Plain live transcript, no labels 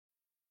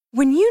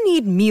When you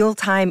need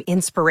mealtime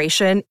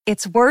inspiration,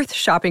 it's worth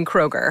shopping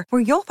Kroger,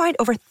 where you'll find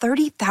over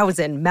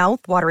 30,000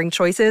 mouth-watering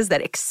choices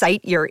that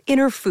excite your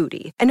inner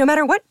foodie. And no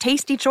matter what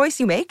tasty choice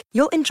you make,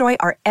 you'll enjoy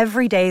our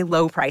everyday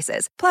low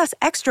prices, plus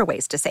extra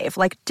ways to save,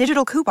 like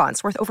digital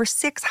coupons worth over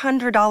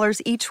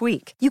 $600 each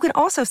week. You can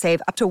also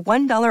save up to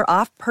 $1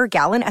 off per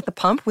gallon at the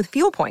pump with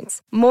fuel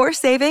points. More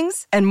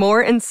savings and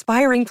more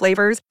inspiring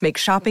flavors make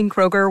shopping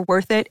Kroger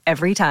worth it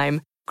every time.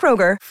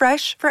 Kroger,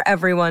 fresh for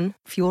everyone.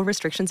 Fuel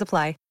restrictions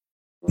apply.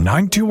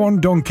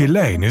 91 Donkey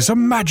Lane is a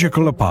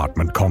magical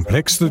apartment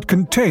complex that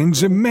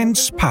contains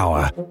immense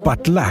power,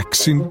 but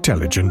lacks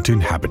intelligent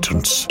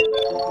inhabitants.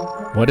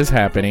 What is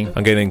happening?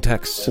 I'm getting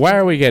texts. Why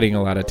are we getting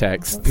a lot of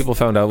texts? People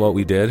found out what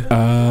we did.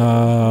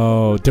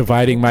 Oh,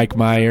 dividing Mike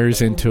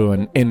Myers into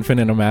an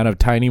infinite amount of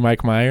tiny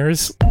Mike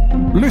Myers?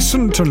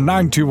 Listen to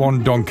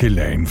 91 Donkey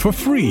Lane for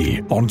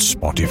free on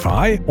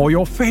Spotify or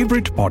your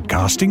favorite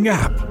podcasting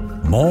app.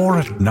 More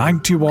at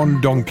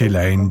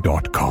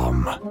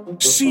 91donkeylane.com.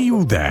 See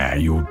you there,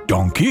 you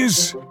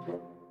donkeys.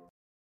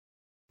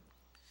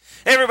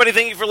 Hey everybody,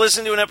 thank you for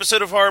listening to an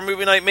episode of Horror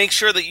Movie Night. Make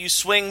sure that you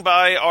swing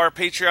by our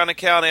Patreon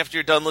account after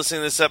you're done listening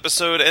to this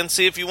episode and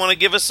see if you want to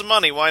give us some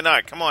money. Why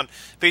not? Come on.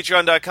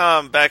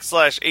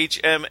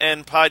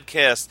 Patreon.com/HMN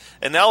podcast.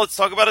 And now let's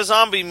talk about a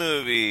zombie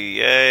movie.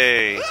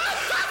 Yay.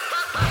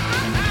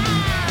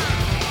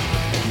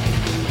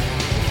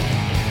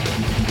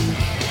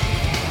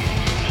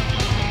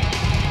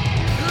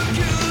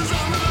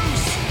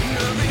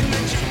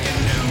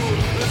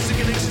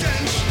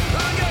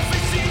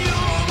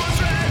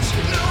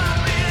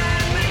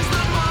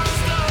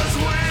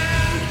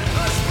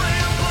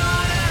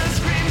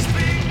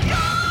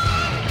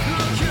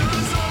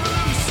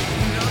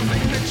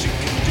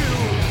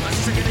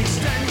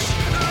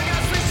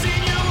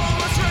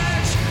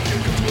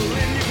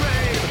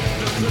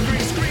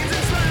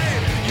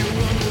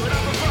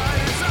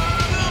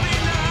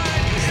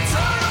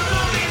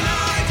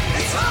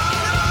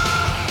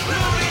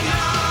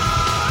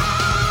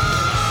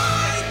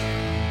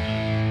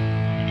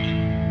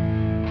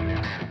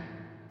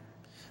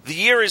 The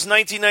year is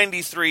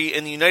 1993,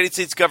 and the United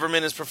States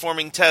government is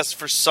performing tests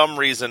for some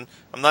reason.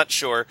 I'm not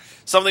sure.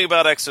 Something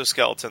about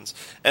exoskeletons.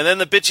 And then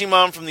the bitchy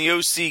mom from the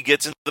OC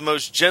gets into the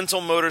most gentle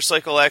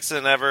motorcycle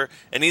accident ever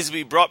and needs to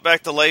be brought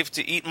back to life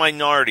to eat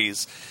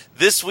minorities.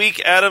 This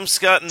week, Adam,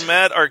 Scott, and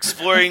Matt are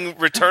exploring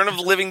Return of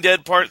the Living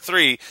Dead Part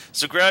 3,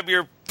 so grab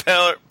your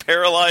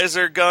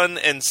paralyzer gun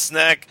and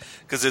snack,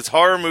 because it's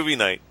horror movie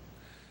night.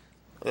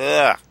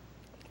 Ugh.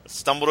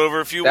 Stumbled over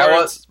a few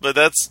words, but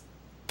that's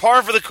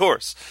par for the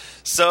course.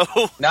 So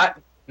not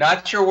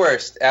your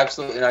worst,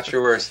 absolutely not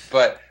your worst.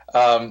 But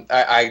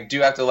I do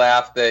have to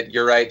laugh that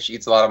you're right. She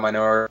eats a lot of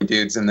minority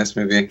dudes in this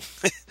movie.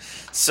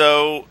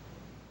 So,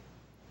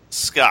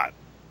 Scott,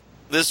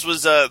 this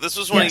was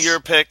one of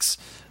your picks.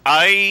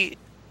 I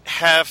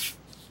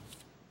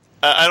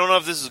don't know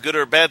if this is a good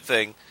or a bad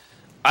thing.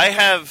 I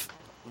have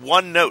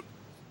one note.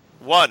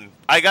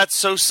 I got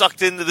so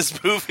sucked into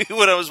this movie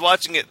when I was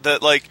watching it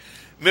that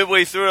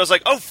midway through, I was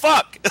like, "Oh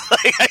fuck!"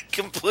 I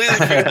completely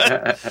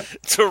forgot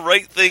to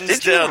write things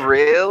down. Did you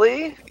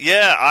really?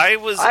 Yeah,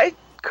 I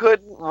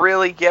couldn't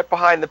really get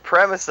behind the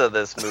premise of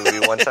this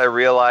movie once I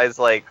realized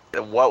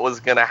what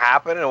was going to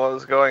happen and what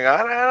was going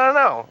on. I don't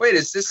know. Wait,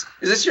 is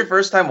this your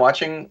first time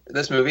watching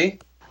this movie?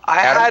 I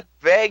had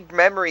vague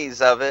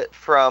memories of it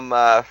from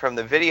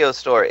the video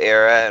store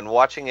era and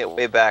watching it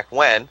way back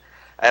when.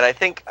 And I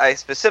think I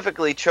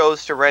specifically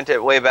chose to rent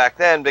it way back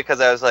then because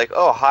I was like,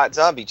 oh, hot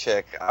zombie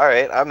chick. All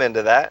right, I'm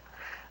into that.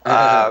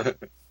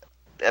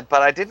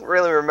 But I didn't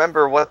really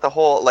remember what the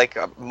whole,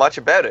 much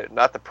about it.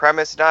 Not the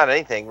premise, not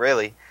anything,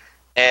 really.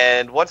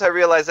 And once I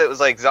realized it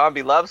was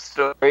zombie love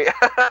story,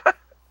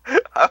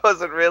 I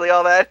wasn't really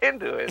all that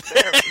into it.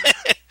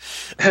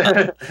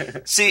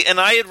 See, and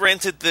I had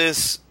rented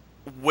this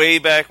way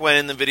back when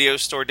in the video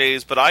store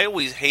days, but I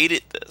always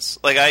hated this.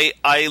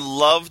 I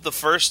loved the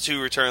first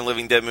two Return of the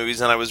Living Dead movies,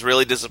 and I was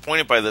really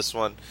disappointed by this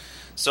one.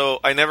 So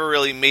I never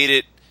really made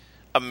it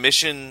a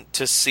mission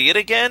to see it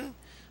again.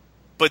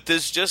 But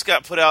this just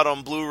got put out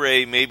on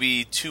Blu-ray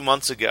maybe 2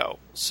 months ago.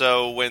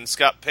 So when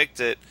Scott picked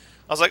it,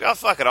 I was like, oh,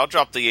 fuck it, I'll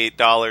drop the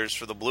 $8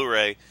 for the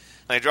Blu-ray.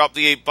 And I dropped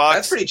the $8.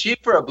 That's pretty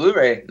cheap for a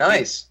Blu-ray.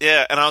 Nice.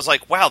 Yeah, and I was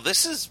like, wow,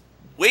 this is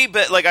way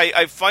better.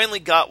 I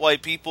finally got why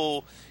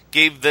people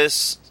gave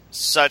this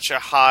such a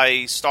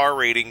high star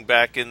rating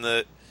back in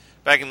the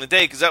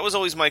day, because that was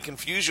always my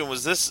confusion.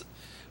 Was this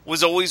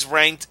was always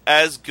ranked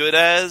as good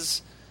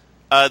as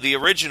the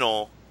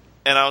original?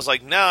 And I was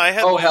like, no, I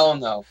had. Oh hell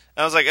no!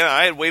 I was like, no,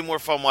 I had way more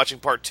fun watching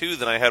Part 2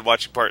 than I had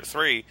watching Part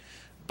 3.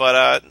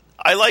 But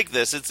I like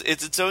this. It's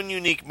its own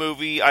unique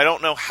movie. I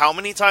don't know how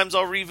many times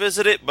I'll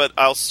revisit it, but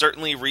I'll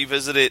certainly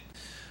revisit it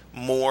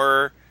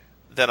more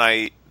than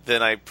I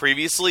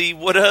previously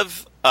would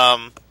have.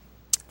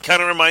 Kind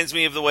of reminds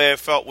me of the way I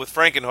felt with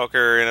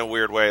Frankenhooker in a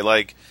weird way.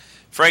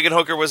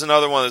 Frankenhooker was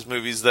another one of those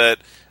movies that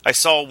I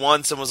saw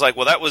once and was like,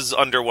 well, that was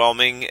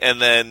underwhelming.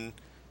 And then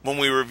when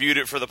we reviewed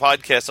it for the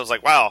podcast, I was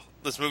like, wow,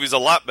 this movie's a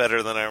lot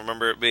better than I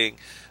remember it being.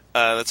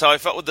 That's how I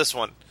felt with this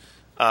one.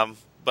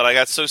 but I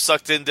got so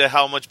sucked into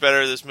how much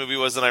better this movie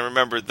was than I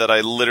remembered that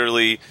I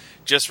literally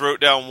just wrote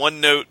down one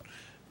note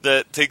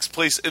that takes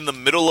place in the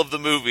middle of the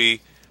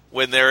movie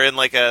when they're in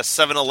like a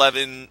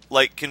 7-Eleven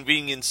like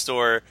convenience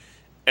store,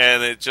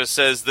 and it just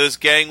says, "This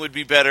gang would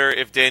be better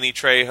if Danny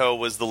Trejo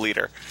was the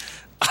leader."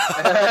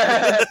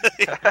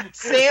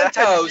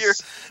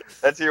 Santos.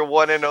 That's your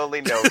one and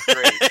only note.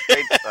 Great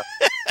stuff.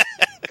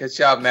 Good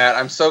job, Matt.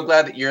 I'm so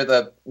glad that you're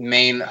the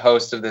main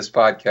host of this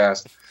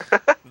podcast.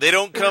 They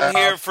don't come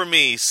here for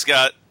me,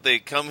 Scott. They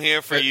come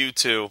here for you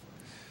two.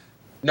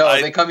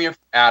 No, they come here for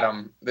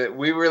Adam.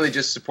 We really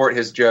just support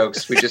his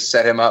jokes. We just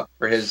set him up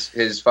for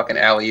his fucking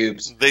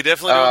alley-oops. They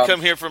definitely don't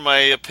come here for my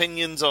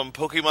opinions on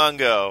Pokemon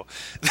Go.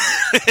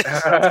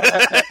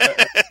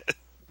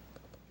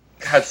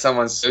 God,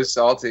 someone's so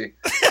salty.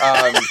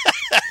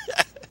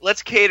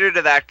 Let's cater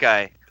to that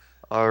guy.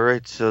 All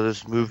right, so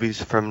this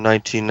movie's from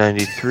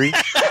 1993.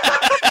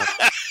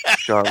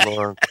 Got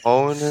Lauren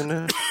Cohen in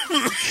it.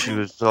 She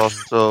was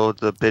also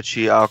the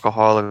bitchy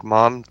alcoholic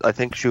mom. I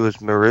think she was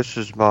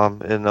Marissa's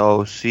mom in the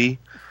OC.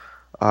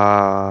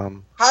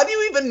 How do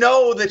you even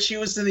know that she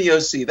was in the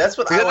OC? That's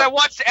what I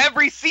watched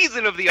every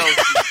season of the OC.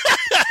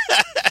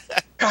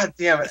 God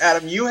damn it,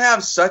 Adam! You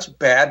have such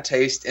bad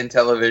taste in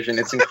television.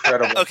 It's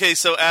incredible. Okay,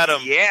 so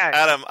Adam,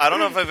 Adam, I don't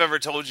know if I've ever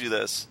told you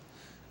this.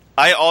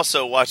 I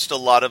also watched a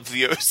lot of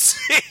the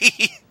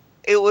OC.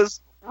 It was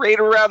right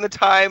around the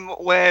time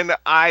when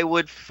I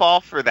would fall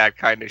for that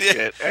kind of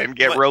shit and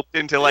get roped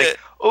into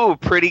oh,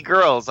 pretty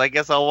girls. I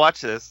guess I'll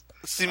watch this.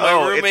 See, my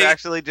roommate, it's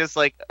actually just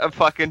like a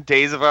fucking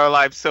Days of Our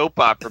Lives soap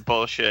opera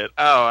bullshit.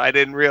 Oh, I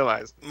didn't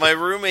realize. My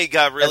roommate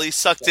got really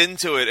sucked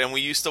into it, and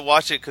we used to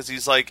watch it because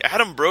he's like,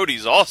 Adam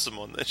Brody's awesome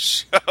on this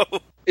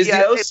show. Is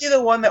the OC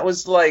the one that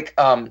was like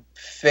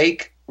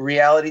fake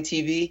reality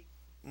TV?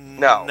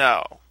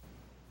 No.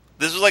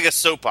 This was like a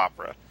soap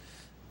opera.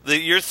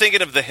 You're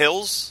thinking of The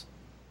Hills?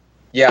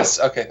 Yes,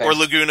 okay, thanks. Or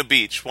Laguna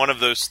Beach, one of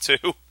those two.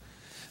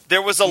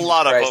 There was a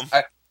lot of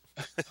them.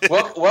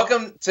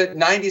 Welcome to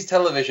 90s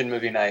television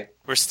movie night.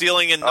 We're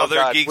stealing another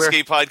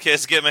Geekscape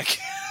podcast gimmick.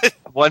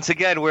 Once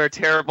again, we're a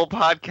terrible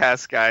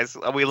podcast, guys.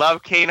 We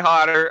love Kane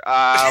Hodder.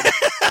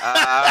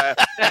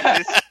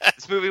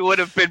 This movie would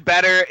have been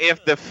better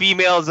if the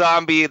female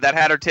zombie that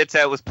had her tits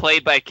out was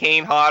played by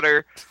Kane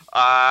Hodder.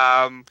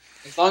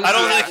 As long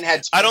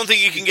as I don't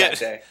think you can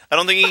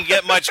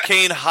get much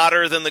Kane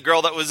hotter than the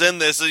girl that was in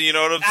this. You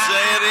know what I'm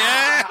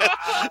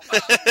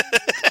saying?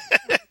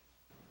 Yeah.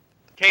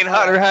 Kane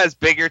Hodder has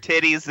bigger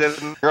titties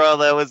than the girl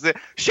that was in.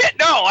 Shit,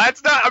 no,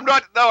 that's not. I'm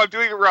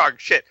doing it wrong.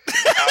 Shit.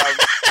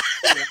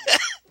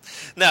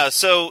 No,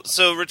 so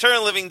Return of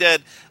the Living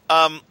Dead.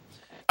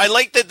 I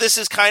like that this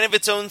is kind of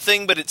its own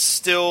thing, but it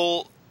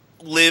still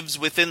lives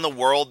within the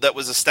world that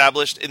was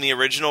established in the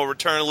original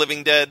Return of the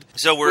Living Dead.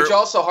 Which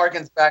also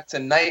harkens back to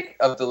Night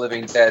of the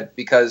Living Dead,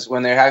 because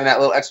when they're having that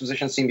little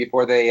exposition scene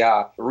before they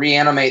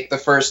reanimate the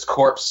first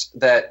corpse,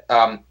 that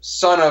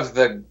son of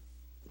the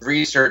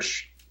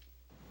research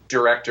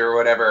director or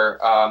whatever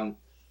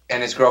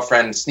and his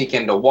girlfriend sneak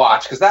in to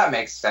watch, because that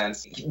makes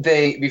sense.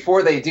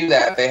 Before they do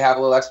that, they have a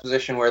little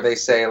exposition where they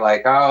say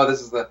like,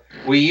 "Oh,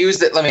 we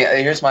used it.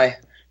 Here's my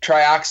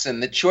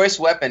trioxin, the choice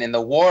weapon in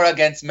the war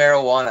against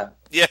marijuana."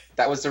 Yeah,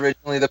 that was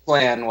originally the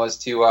plan, was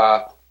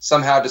to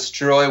somehow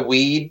destroy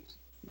weed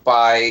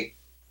by,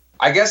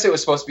 I guess it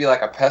was supposed to be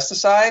like a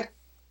pesticide.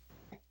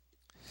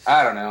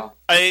 I don't know.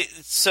 It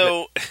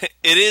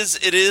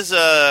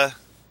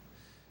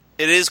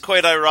is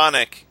quite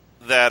ironic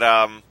that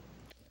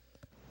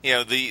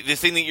the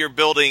thing that you're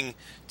building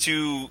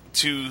to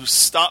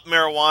stop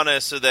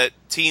marijuana so that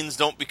teens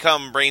don't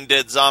become brain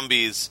dead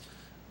zombies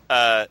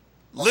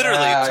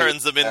literally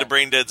turns them into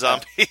brain dead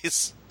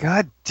zombies.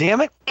 God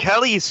damn it,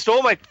 Kelly, you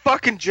stole my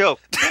fucking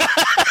joke.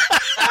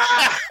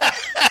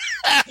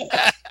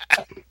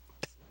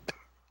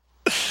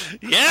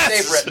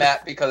 Yes. Favorite,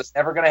 Matt, because it's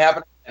never going to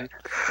happen again.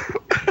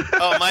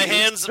 Oh, my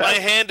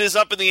hand is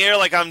up in the air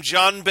like I'm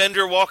John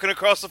Bender walking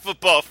across the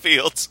football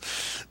field.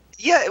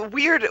 Yeah,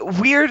 weird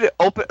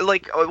open,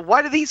 like,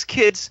 why do these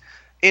kids,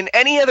 in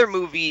any other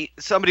movie,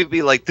 somebody would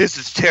be like, this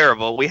is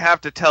terrible, we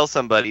have to tell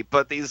somebody,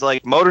 but these,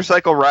 like,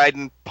 motorcycle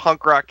riding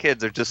punk rock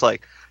kids are just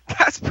like,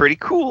 that's pretty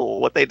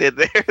cool what they did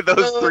there.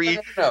 Those three.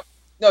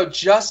 No,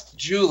 just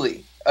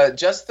Julie,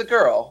 just the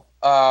girl,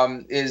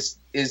 is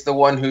the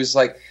one who's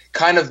like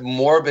kind of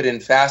morbid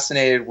and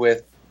fascinated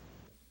with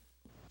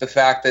the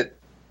fact that,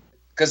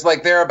 because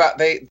like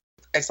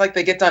it's like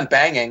they get done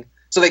banging,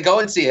 so they go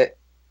and see it,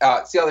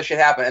 see all this shit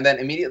happen, and then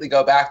immediately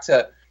go back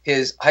to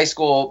his high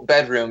school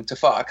bedroom to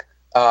fuck.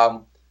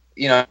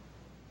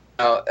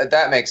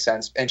 That makes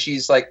sense. And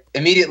she's like,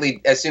 immediately,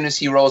 as soon as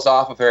he rolls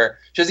off of her,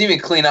 she doesn't even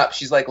clean up.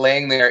 She's like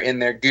laying there in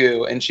their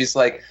goo, and she's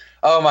like,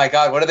 "Oh my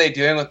god, what are they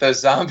doing with those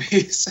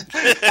zombies?"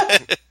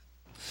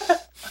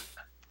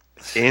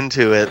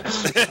 Into it.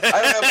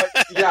 I don't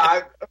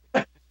know,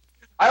 but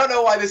I don't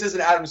know why this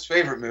isn't Adam's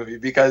favorite movie,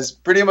 because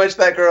pretty much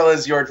that girl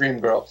is your dream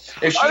girl.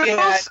 If she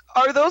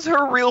Are those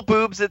her real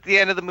boobs at the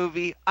end of the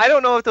movie? I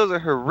don't know if those are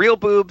her real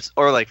boobs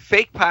or like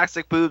fake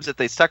plastic boobs that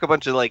they stuck a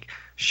bunch of like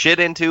shit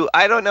into.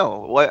 I don't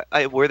know.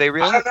 Were they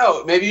real? I don't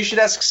know. Maybe you should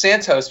ask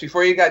Santos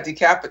before he got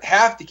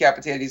half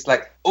decapitated. He's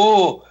like,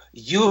 "Oh,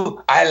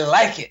 I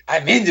like it.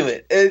 I'm into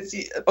it."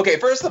 Okay,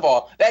 first of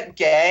all, that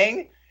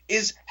gang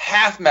is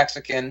half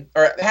Mexican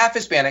or half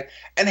Hispanic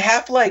and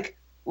half like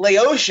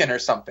Laotian or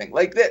something.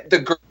 Like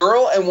the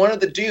girl and one of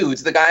the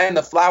dudes, the guy in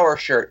the flower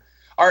shirt,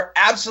 are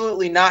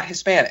absolutely not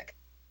Hispanic.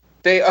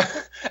 They are,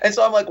 and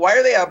so I'm like, why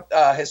are they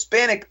a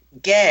Hispanic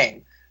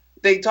gang?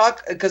 They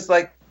talk because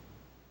like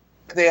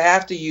they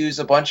have to use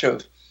a bunch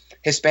of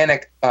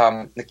Hispanic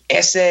like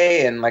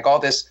essay and like all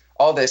this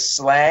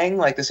slang,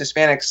 like this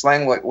Hispanic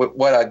slang, like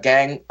what a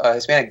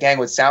Hispanic gang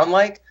would sound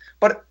like.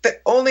 But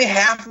only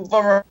half of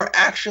them are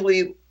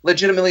actually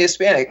legitimately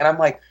Hispanic, and I'm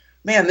like,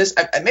 man, this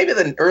maybe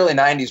the early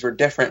 '90s were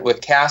different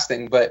with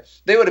casting, but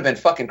they would have been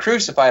fucking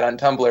crucified on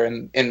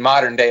Tumblr in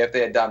modern day if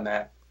they had done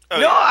that. Oh,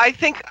 no, yeah. I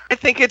think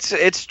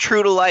it's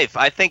true to life.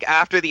 I think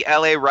after the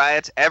LA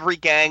riots, every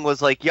gang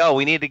was like, "Yo,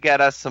 we need to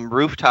get us some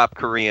rooftop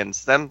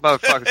Koreans." Them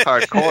motherfuckers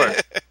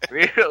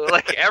hardcore.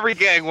 Like every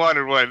gang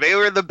wanted one. They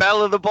were the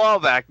belle of the ball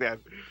back then.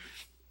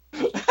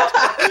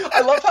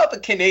 I love how the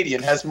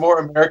Canadian has more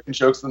American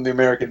jokes than the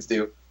Americans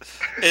do.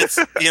 It's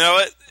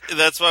what?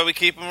 That's why we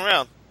keep him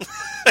around.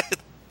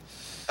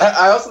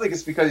 I also think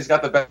it's because he's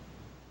got the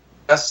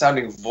best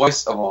sounding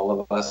voice of all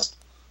of us.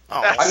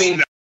 Oh, I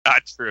mean,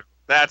 not true.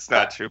 That's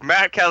not true.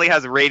 Matt Kelly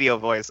has a radio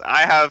voice.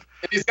 I have.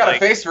 He's got a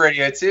face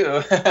radio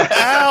too.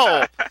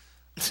 Ow!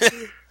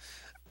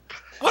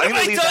 What I'm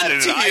have I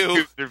done to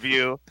you? iTunes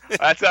review.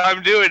 That's how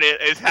I'm doing it.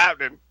 It's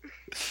happening.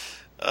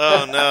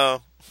 Oh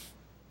no!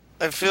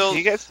 I feel.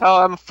 You guys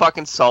how I'm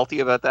fucking salty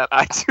about that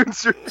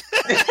iTunes review?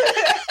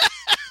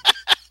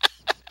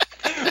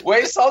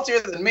 Way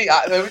saltier than me,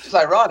 which is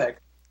ironic.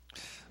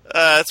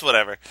 It's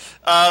whatever.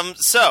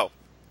 So.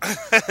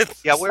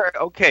 Yeah, we're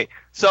okay.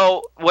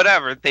 So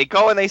whatever, they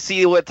go and they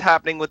see what's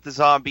happening with the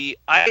zombie.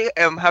 I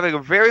am having a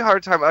very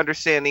hard time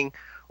understanding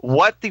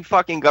what the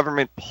fucking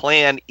government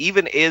plan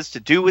even is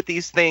to do with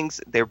these things.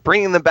 They're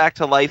bringing them back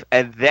to life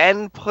and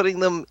then putting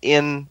them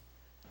in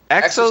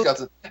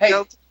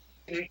exoskeletons.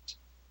 Hey,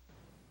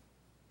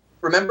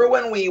 remember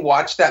when we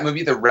watched that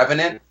movie, The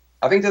Revenant?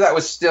 I think that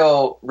was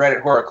still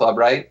Reddit Horror Club,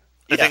 right?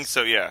 I think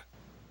so, yeah.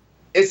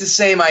 It's the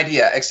same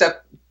idea,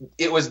 except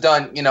it was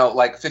done,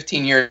 like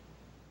 15 years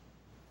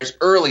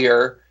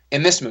earlier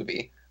in this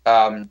movie.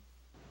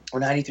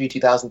 93,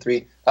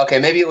 2003. Okay,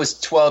 maybe it was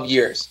 12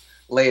 years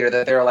later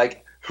that they were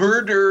like,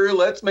 herder,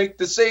 let's make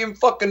the same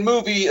fucking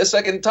movie a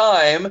second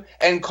time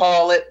and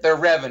call it The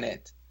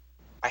Revenant.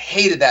 I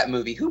hated that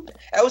movie.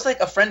 That was like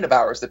a friend of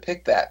ours that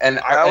picked that. And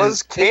that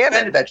was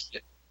canon. That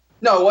shit.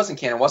 No, it wasn't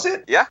canon, was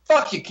it? Yeah.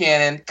 Fuck you,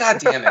 canon. God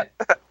damn it.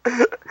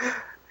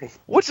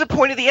 What's the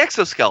point of the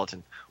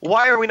exoskeleton?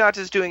 Why are we not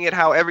just doing it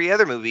how every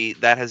other movie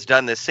that has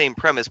done this same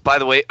premise? By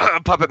the way,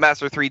 Puppet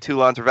Master 3,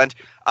 Toulon's Revenge.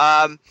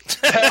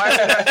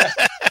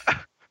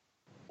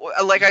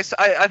 Like I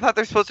thought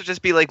they're supposed to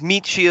just be like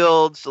meat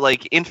shields,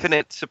 like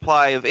infinite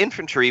supply of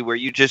infantry where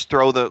you just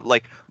throw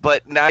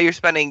but now you're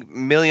spending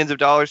millions of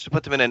dollars to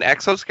put them in an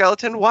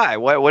exoskeleton? Why?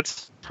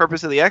 What's the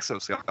purpose of the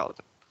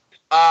exoskeleton?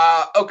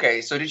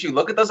 Okay, so did you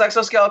look at those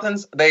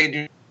exoskeletons? They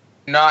do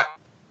not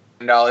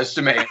dollars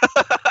to make.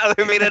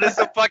 They're made out of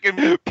some fucking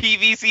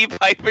PVC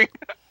piping.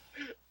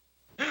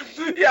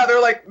 Yeah,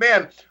 they're like,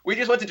 man, we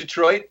just went to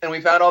Detroit and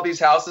we found all these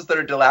houses that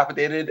are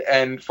dilapidated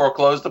and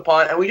foreclosed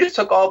upon, and we just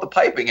took all the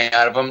piping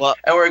out of them,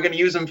 and we're going to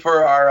use them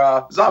for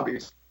our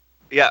zombies.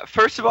 Yeah,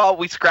 first of all,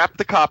 we scrapped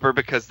the copper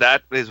because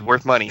that is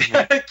worth money.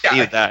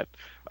 Needed that.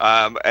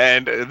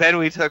 And then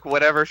we took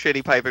whatever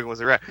shitty piping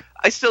was around.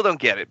 I still don't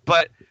get it,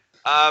 but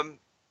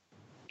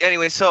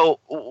anyway, so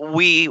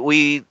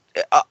we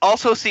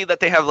also see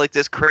that they have like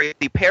this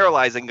crazy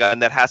paralyzing gun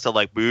that has to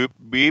like beep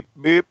beep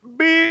beep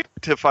beep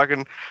to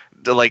fucking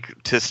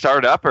to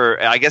start up,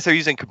 or I guess they're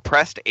using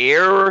compressed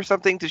air or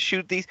something to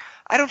shoot these.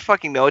 I don't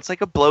fucking know. It's like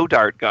a blow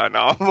dart gun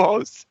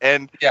almost.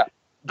 And yeah,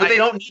 but they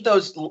don't need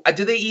those.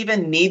 Do they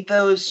even need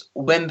those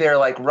when they're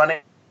like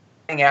running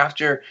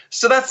after?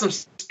 So that's some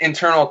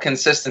internal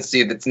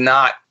consistency that's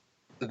not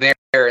there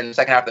in the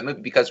second half of the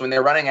movie, because when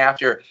they're running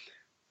after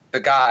the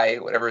guy,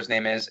 whatever his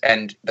name is,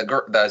 and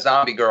the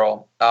zombie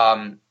girl,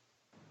 I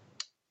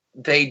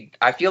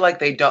feel like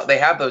they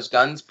have those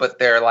guns, but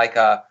they're like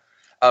a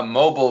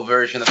mobile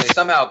version that they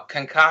somehow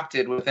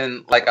concocted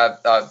within like a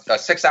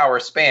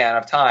 6-hour span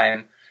of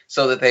time,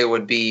 so that they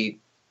would be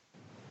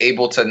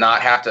able to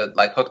not have to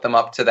like hook them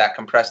up to that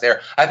compressed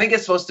air. I think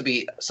it's supposed to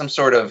be some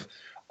sort of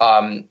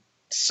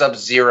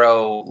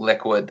sub-zero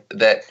liquid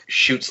that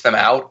shoots them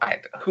out.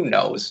 Who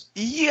knows?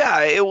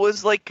 Yeah, it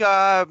was like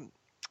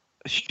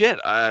Shit,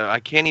 I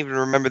can't even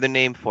remember the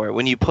name for it.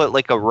 When you put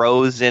like a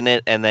rose in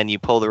it, and then you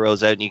pull the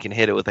rose out, and you can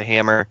hit it with a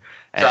hammer.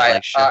 And Right.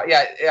 like, shit.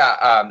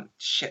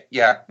 Shit.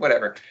 Yeah.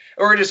 Whatever.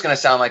 Or we're just gonna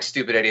sound like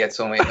stupid idiots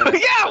when we.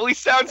 Yeah, we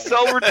sound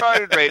so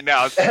retarded right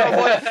now.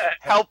 Someone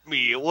help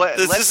me.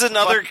 This is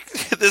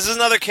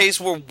another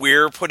case where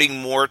we're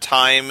putting more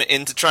time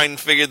into trying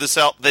to figure this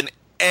out than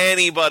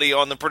anybody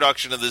on the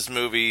production of this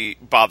movie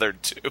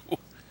bothered to.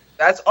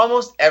 That's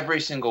almost every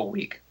single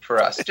week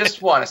for us.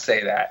 Just want to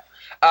say that.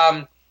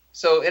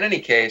 So in any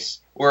case,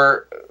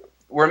 we're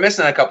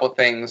missing a couple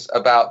things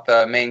about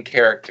the main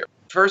character.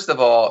 First of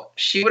all,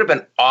 she would have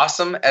been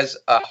awesome as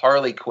a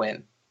Harley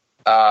Quinn.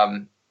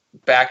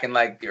 Back in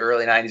like the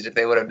early 90s, if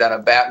they would have done a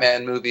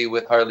Batman movie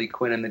with Harley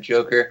Quinn and the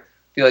Joker,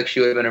 I feel like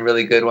she would have been a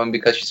really good one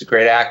because she's a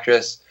great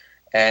actress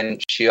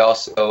and she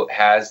also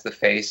has the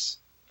face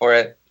for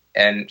it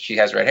and she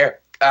has red hair.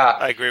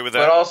 I agree with that.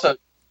 But also,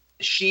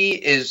 she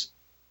is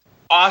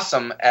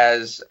awesome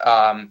as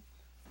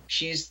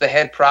she's the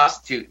head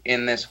prostitute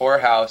in this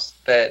whorehouse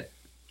that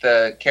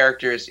the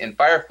characters in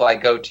Firefly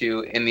go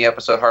to in the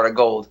episode Heart of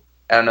Gold.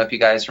 I don't know if you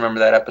guys remember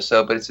that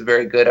episode, but it's a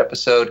very good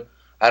episode.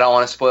 I don't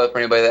want to spoil it for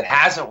anybody that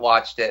hasn't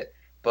watched it,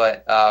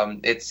 but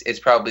it's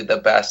probably the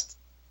best.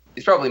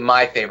 It's probably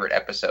my favorite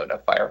episode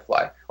of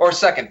Firefly, or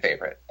second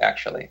favorite,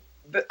 actually.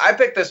 I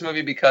picked this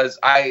movie because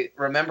I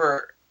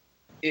remember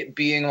it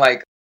being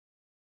like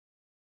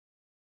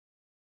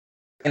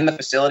in the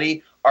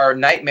facility are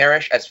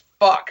nightmarish as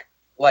fuck.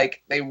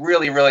 Like, they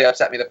really, really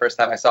upset me the first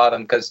time I saw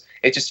them because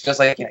it just feels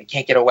like, you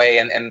can't get away.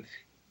 And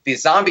the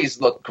zombies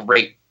look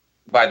great,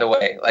 by the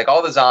way. Like,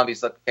 all the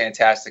zombies look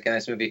fantastic in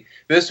this movie.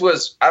 This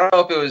was, I don't know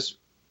if it was,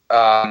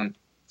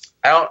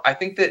 I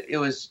think that it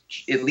was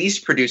at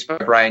least produced by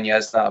Brian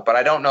Yuzna, but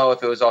I don't know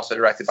if it was also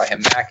directed by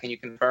him. Matt, can you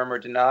confirm or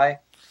deny?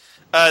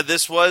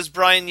 This was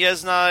Brian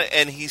Yuzna,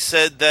 and he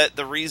said that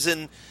the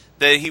reason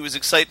that he was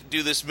excited to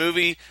do this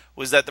movie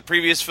was that the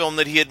previous film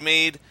that he had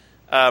made,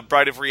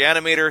 Bride of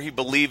Reanimator, he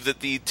believed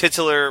that the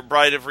titular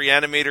Bride of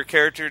Reanimator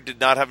character did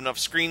not have enough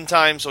screen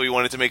time, so he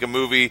wanted to make a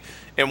movie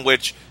in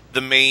which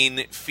the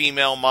main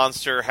female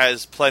monster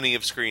has plenty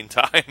of screen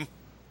time.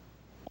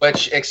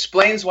 Which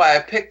explains why I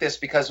picked this,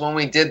 because when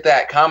we did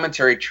that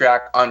commentary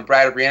track on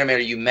Bride of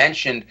Reanimator, you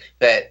mentioned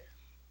that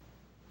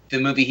the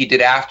movie he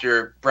did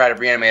after Bride of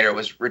Reanimator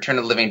was Return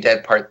of the Living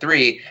Dead Part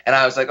 3, and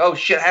I was like, oh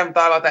shit, I haven't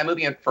thought about that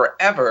movie in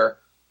forever,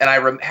 and I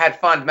had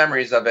fond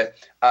memories of it,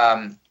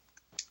 and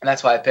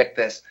that's why I picked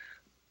this.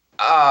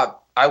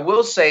 I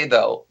will say,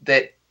 though,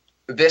 that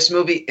this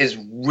movie is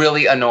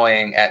really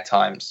annoying at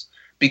times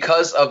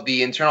because of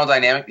the internal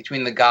dynamic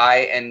between the guy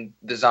and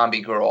the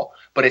zombie girl,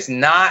 but it's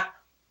not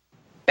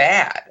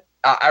bad.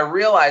 I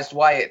realized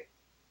why it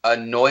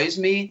annoys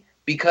me,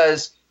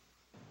 because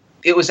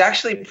it was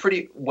actually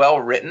pretty well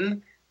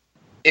written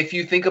if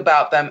you think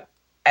about them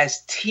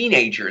as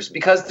teenagers,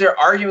 because they're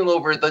arguing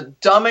over the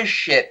dumbest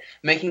shit,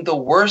 making the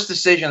worst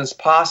decisions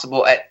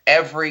possible at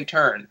every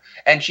turn.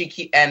 And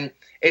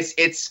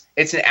it's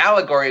an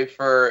allegory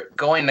for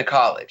going to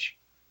college.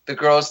 The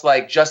girl's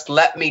like, just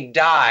let me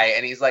die.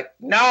 And he's like,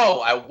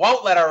 no, I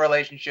won't let our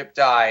relationship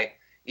die,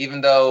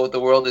 even though the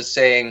world is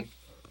saying,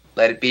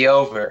 let it be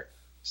over.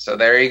 So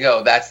there you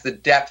go. That's the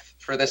depth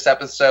for this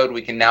episode.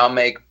 We can now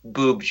make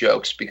boob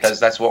jokes because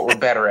that's what we're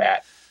better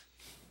at.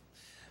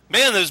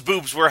 Man, those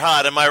boobs were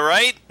hot, am I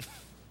right?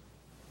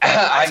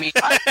 I mean,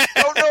 I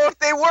don't know if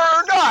they were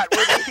or not.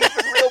 Were they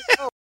even real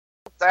boobs?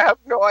 I have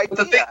no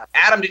idea.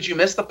 Adam, did you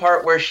miss the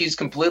part where she's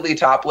completely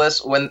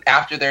topless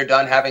after they're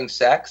done having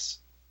sex?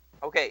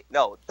 Okay,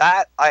 no,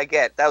 that I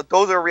get.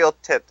 Those are real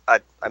tips.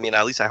 I mean,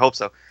 at least I hope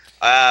so.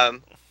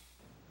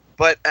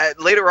 But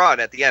later on,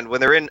 at the end,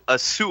 when they're in a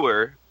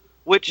sewer,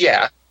 which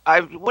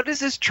what is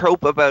this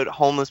trope about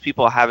homeless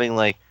people having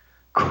like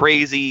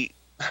crazy,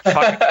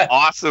 fucking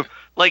awesome?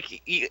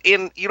 Like, you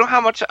know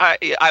how much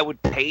I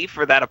would pay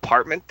for that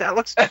apartment? That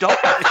looks dope.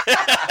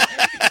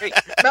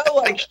 Smell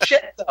like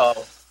shit,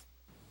 though.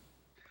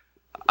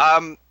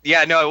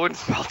 Yeah, no, it wouldn't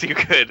smell too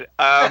good.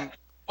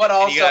 But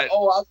also, I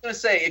was going to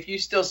say, if you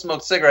still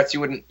smoked cigarettes,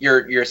 you wouldn't.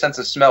 Your sense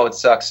of smell would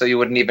suck, so you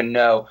wouldn't even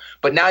know.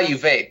 But now you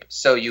vape,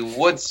 so you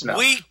would smell.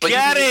 We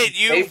get it.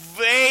 You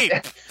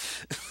vape.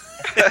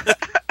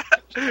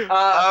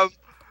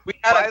 We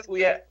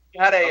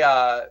had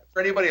a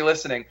for anybody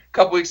listening, a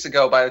couple weeks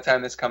ago, by the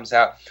time this comes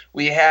out,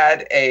 we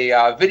had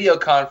a video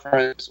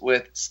conference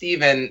with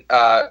Steven,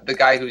 the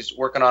guy who's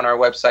working on our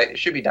website. It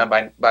should be done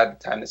by the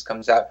time this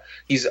comes out.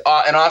 He's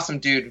an awesome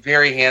dude,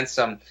 very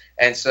handsome,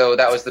 and so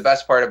that was the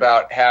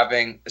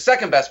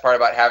second best part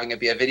about having it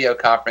be a video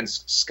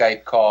conference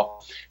Skype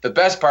call. The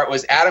best part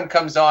was Adam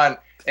comes on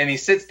and he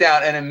sits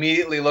down and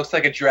immediately looks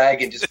like a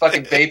dragon, just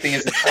fucking vaping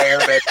his entire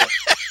bedroom.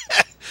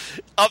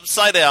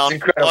 Upside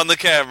down on the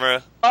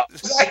camera.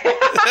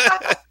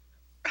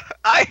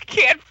 I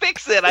can't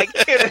fix it. I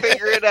can't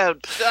figure it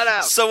out. Shut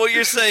up. So what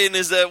you're saying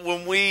is that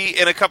when we,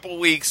 in a couple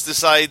weeks,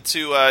 decide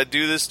to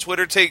do this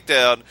Twitter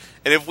takedown,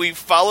 and if we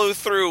follow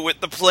through with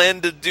the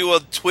plan to do a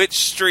Twitch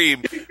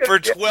stream for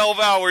 12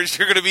 hours,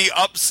 you're going to be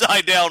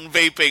upside down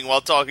vaping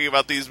while talking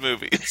about these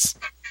movies.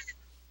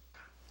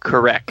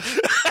 Correct.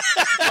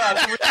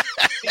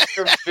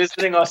 You're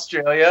visiting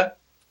Australia.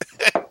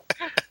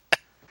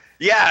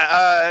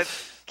 Yeah,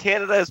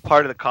 Canada is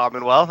part of the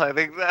Commonwealth. I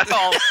think that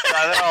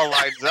all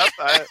lines up.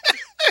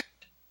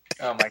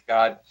 Oh my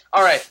god!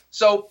 All right,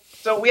 so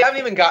we haven't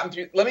even gotten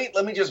through. Let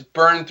me just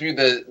burn through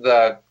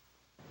the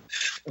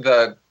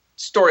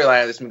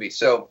storyline of this movie.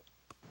 So,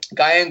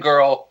 guy and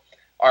girl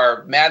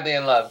are madly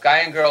in love. Guy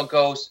and girl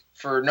goes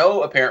for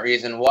no apparent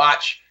reason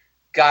watch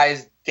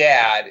guy's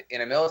dad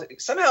in a military.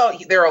 Somehow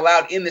they're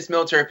allowed in this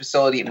military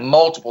facility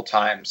multiple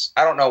times.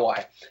 I don't know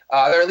why.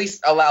 They're at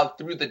least allowed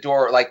through the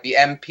door. Like the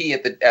MP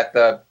at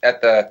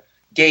the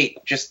gate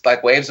just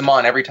like waves them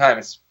on every time.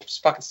 It's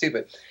fucking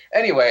stupid.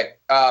 Anyway,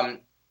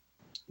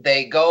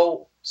 they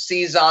go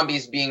see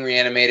zombies being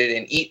reanimated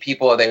and eat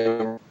people. They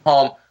go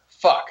home.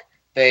 Fuck.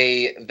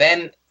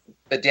 Then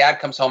the dad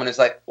comes home and is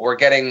like, "We're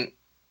getting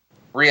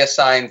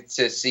reassigned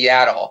to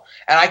Seattle,"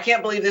 and I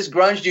can't believe this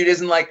grunge dude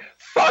isn't like,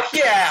 "Fuck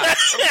yeah!"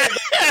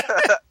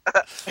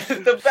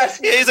 The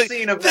best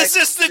scene of this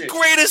is the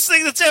greatest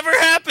thing that's ever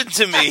happened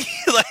to me.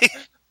 Like,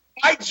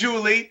 hi,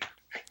 Julie.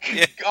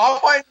 Yeah. I'll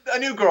find a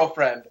new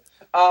girlfriend.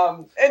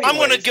 Anyway, I'm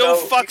gonna go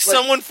fuck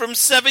someone from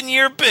 7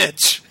 Year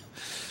Bitch.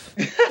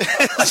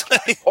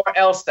 Or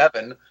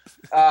L7.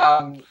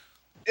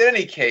 In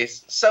any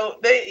case, so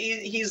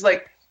he's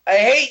like, "I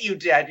hate you,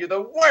 Dad. You're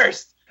the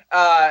worst,"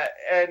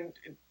 and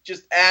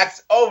just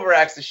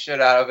overacts the shit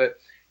out of it.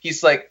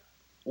 He's like,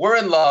 "We're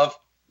in love.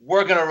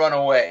 We're gonna run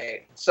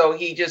away." So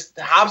he just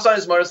hops on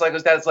his motorcycle.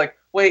 His dad's like,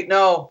 "Wait,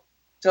 no,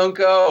 don't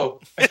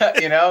go,"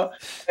 you know.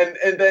 And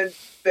then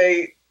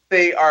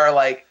they are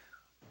like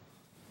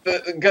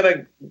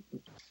gonna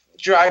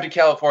drive to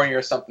California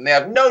or something. They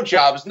have no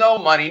jobs, no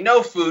money,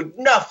 no food,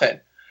 nothing.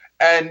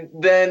 And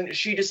then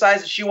she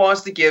decides that she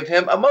wants to give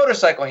him a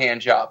motorcycle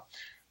hand job.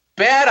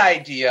 Bad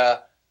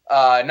idea.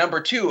 Number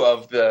 2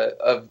 of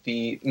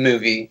the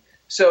movie.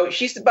 So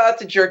she's about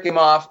to jerk him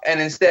off, and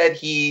instead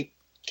he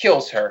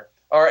kills her.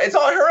 Or it's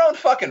all her own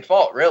fucking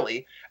fault,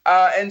 really.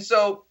 And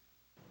so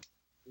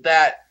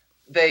that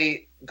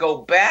they go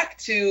back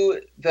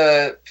to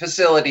the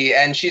facility,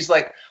 and she's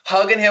like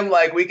hugging him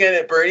like Weekend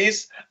at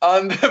Bernie's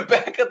on the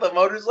back of the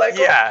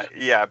motorcycle.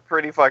 Yeah,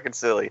 pretty fucking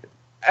silly.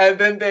 And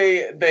then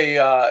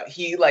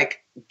he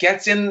like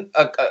gets in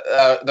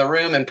the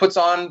room and puts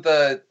on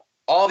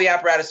all the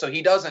apparatus so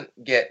he doesn't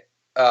get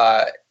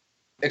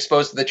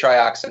exposed to the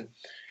trioxin,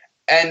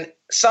 and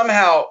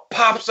somehow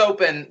pops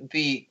open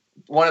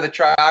one of the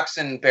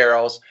trioxin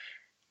barrels,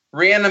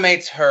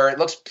 reanimates her. It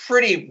looks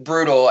pretty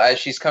brutal as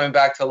she's coming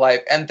back to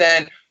life. And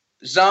then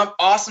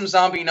awesome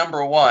zombie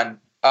number 1.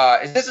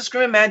 Is this a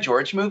Screaming Mad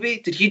George movie?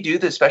 Did he do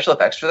the special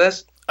effects for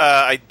this?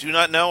 I do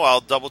not know.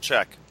 I'll double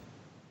check.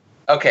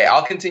 Okay,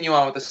 I'll continue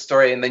on with the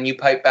story, and then you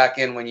pipe back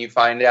in when you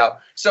find out.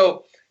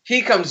 So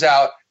he comes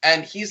out,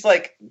 and he's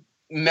like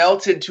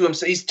melted to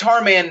himself. He's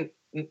Tarman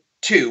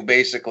 2,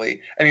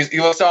 basically, and he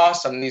looks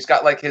awesome. And he's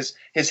got like his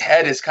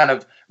head is kind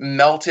of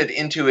melted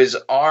into his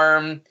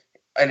arm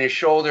and his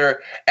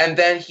shoulder, and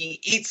then he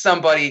eats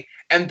somebody,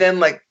 and then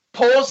like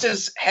pulls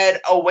his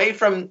head away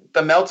from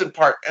the melted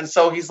part, and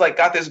so he's like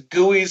got this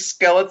gooey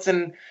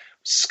skeleton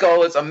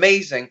skull. It's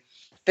amazing.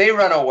 They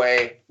run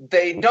away.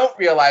 They don't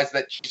realize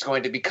that she's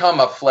going to become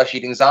a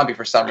flesh-eating zombie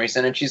for some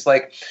reason, and she's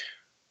like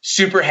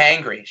super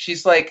hangry.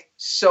 She's like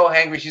so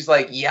hangry. She's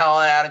like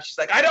yelling at him. She's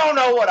like, "I don't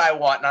know what I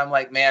want." And I'm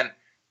like, man,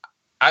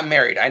 I'm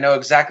married. I know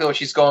exactly what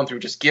she's going through.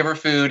 Just give her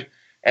food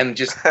and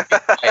just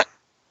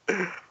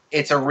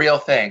it's a real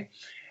thing.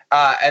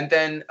 And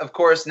then, of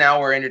course,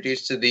 now we're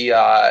introduced to the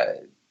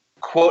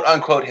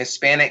quote-unquote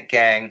Hispanic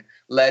gang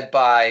led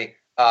by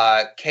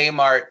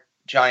Kmart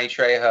Johnny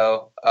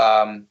Trejo.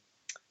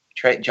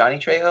 Johnny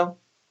Trejo?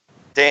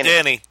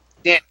 Danny.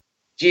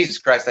 Jesus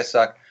Christ, I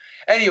suck.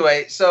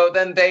 Anyway, so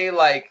then they,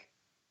 like,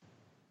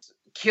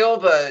 kill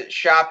the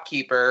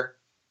shopkeeper.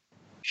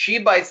 She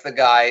bites the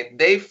guy.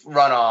 They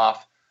run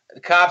off. The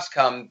cops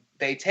come.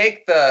 They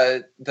take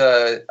the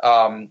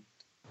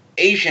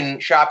Asian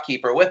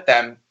shopkeeper with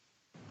them.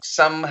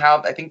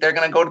 Somehow, I think they're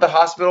going to go to the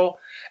hospital.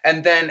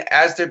 And then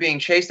as they're being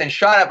chased and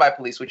shot at by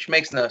police, which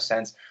makes no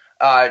sense,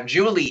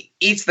 Julie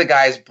eats the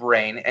guy's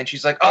brain. And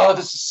she's like, "Oh,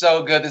 this is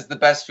so good. This is the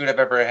best food I've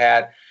ever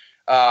had."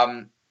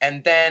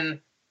 And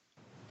then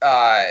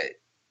I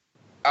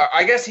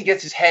guess he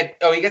gets his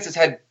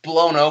head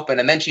blown open.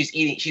 And then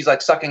she's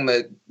like sucking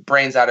the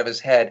brains out of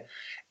his head.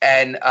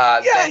 And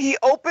he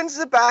opens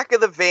the back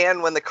of the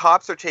van when the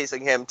cops are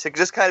chasing him to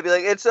just kind of be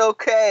like, "It's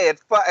okay,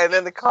 it's fine," and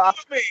then the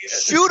cops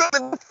shoot him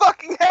in the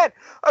fucking head.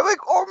 I'm like,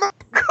 "Oh my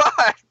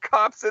god,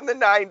 cops in the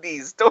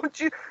 '90s! Don't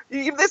you?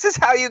 This is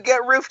how you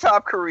get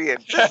rooftop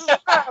Korean."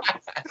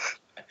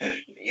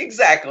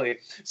 Exactly.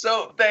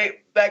 So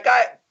that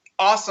guy,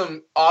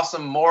 awesome,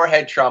 more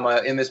head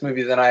trauma in this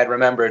movie than I had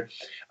remembered.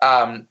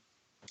 And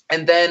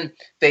then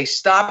they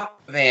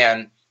stop the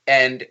van,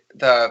 and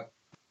the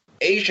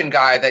Asian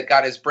guy that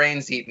got his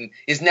brains eaten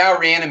is now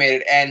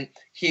reanimated, and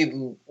he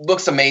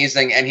looks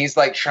amazing, and he's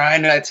like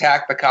trying to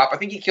attack the cop. I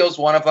think he kills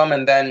one of them,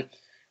 and then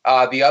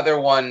the other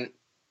one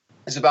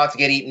is about to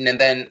get eaten,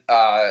 and then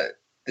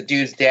the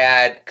dude's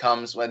dad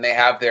comes when they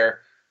have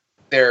their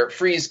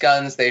freeze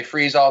guns. They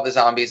freeze all the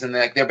zombies, and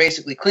they're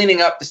basically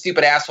cleaning up the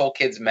stupid asshole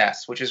kid's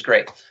mess, which is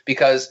great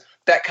because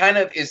that kind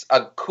of is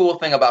a cool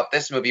thing about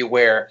this movie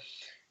where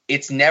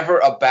it's never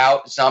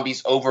about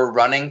zombies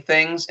overrunning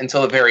things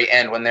until the very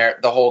end when the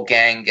whole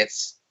gang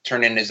gets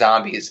turned into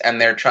zombies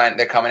and they're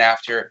coming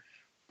after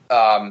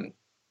the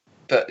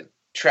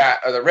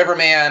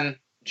Riverman,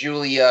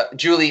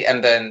 Julie,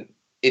 and then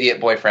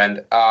idiot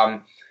boyfriend.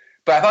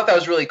 But I thought that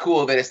was really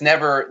cool that it's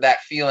never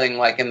that feeling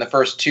like in the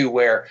first two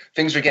where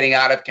things are getting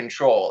out of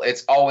control.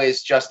 It's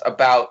always just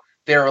about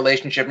their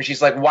relationship. And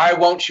she's like, why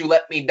won't you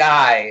let me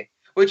die?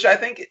 Which I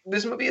think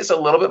this movie is a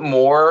little bit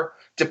more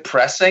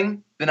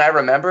depressing than I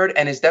remembered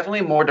and is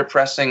definitely more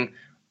depressing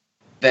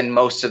than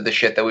most of the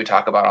shit that we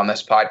talk about on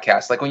this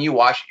podcast. Like when you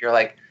watch it, you're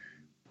like,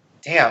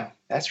 damn,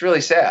 that's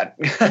really sad.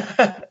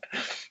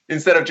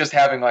 Instead of just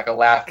having like a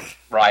laugh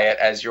riot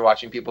as you're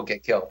watching people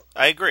get killed.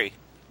 I agree.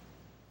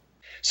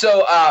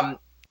 So,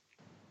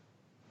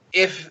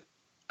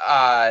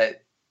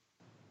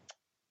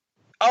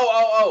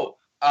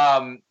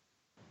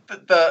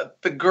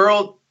 the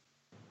girl,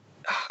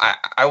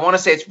 I want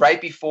to say it's right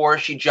before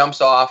she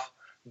jumps off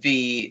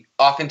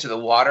into the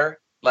water,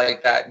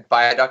 like that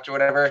viaduct or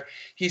whatever.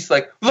 He's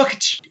like, look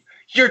at you.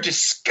 You're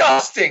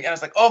disgusting. And I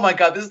was like, oh my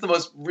God, this is the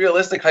most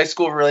realistic high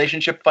school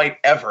relationship fight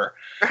ever.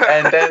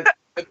 And then,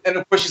 and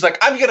of course she's like,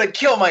 I'm going to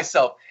kill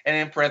myself. And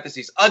in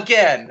parentheses,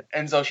 again.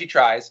 And so she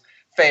tries,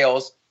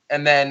 fails.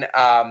 And then,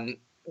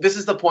 this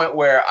is the point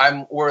where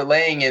we're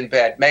laying in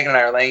bed. Megan and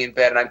I are laying in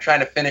bed and I'm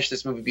trying to finish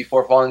this movie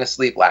before falling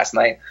asleep last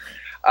night.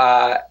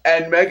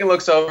 And Megan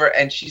looks over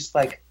and she's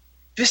like,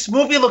 this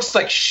movie looks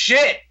like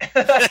shit.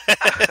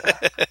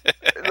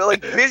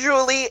 Like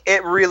visually,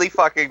 it really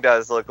fucking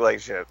does look like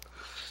shit.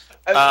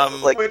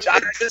 Like which I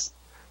just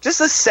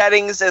the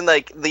settings and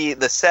like the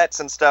sets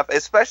and stuff,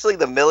 especially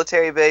the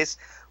military base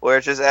where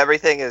just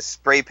everything is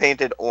spray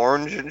painted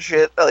orange and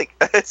shit. Like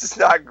it's just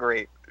not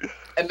great.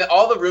 And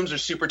all the rooms are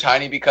super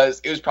tiny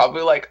because it was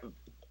probably like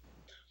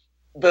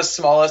the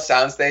smallest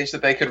soundstage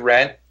that they could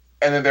rent.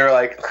 And then they're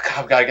like, oh,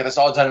 I've got to get this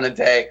all done in a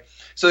day.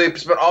 So they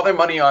spent all their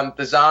money on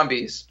the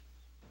zombies.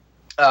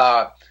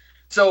 But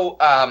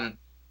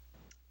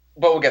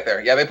we'll get there.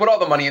 Yeah, they put all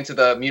the money into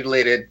the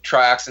mutilated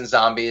trioxin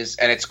zombies,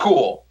 and it's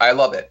cool. I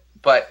love it.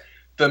 But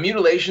the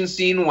mutilation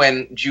scene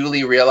when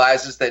Julie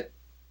realizes that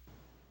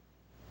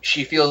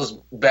she feels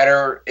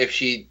better if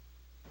she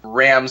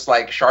rams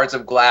like shards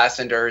of glass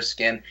into her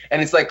skin,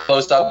 and it's like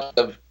close up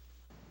of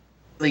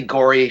really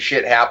gory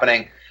shit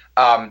happening.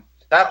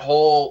 That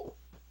whole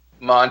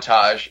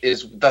montage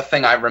is the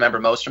thing I remember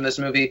most from this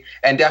movie,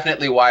 and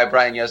definitely why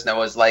Brian Yuzna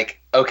was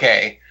like,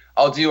 okay,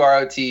 I'll do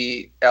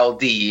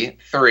ROTLD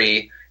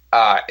 3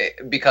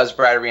 because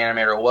Bride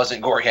Reanimator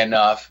wasn't gory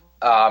enough.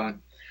 I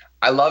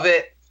love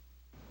it.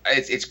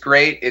 It's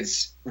great.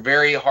 It's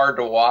very hard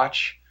to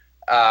watch.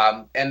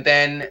 And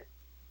then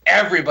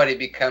everybody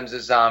becomes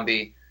a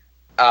zombie.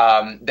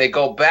 They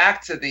go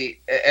back to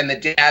and the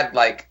dad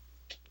like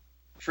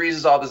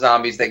freezes all the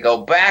zombies. They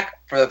go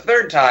back for the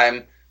third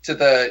time to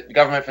the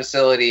government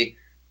facility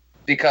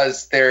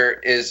because there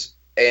is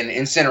an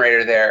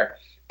incinerator there.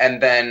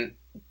 And then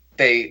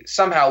they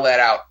somehow let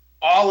out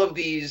all of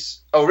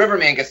these. Oh,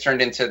 Riverman gets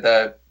turned into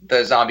the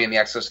zombie in the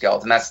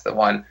exoskeleton. That's the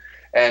one.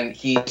 And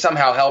he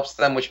somehow helps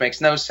them, which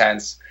makes no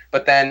sense.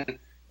 But then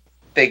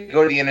they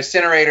go to the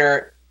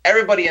incinerator.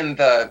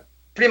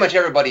 Pretty much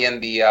everybody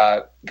in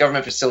the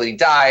government facility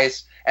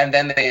dies, and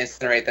then they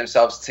incinerate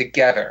themselves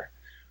together.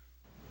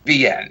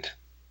 The end.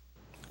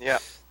 Yeah.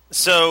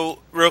 So,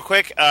 real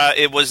quick,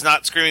 it was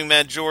not Screaming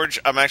Mad George.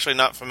 I'm actually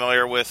not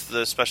familiar with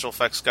the special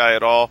effects guy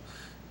at all,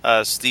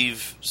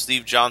 Steve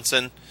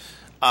Johnson.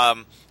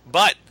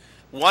 But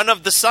one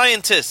of the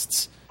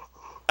scientists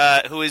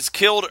who is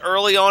killed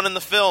early on in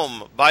the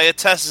film by a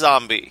test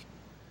zombie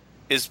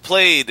is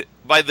played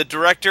by the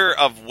director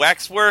of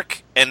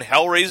Waxwork and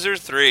Hellraiser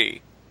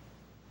 3.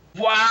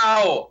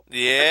 Wow!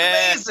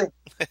 Yeah. That's amazing.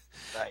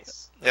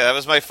 Nice. Yeah, that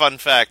was my fun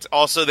fact.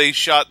 Also, they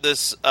shot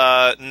this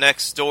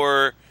next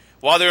door.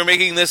 While they were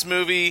making this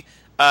movie,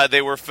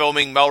 they were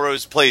filming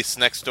Melrose Place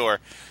next door.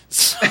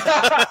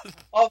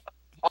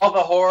 all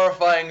the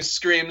horrifying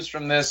screams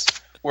from this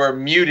were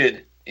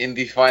muted in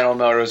the final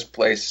Melrose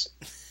Place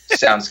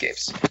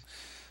soundscapes.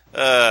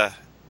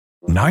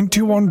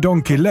 91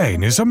 Donkey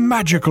Lane is a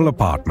magical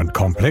apartment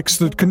complex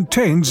that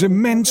contains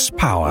immense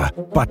power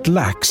but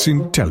lacks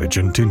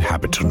intelligent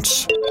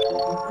inhabitants.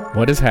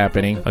 What is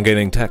happening? I'm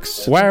getting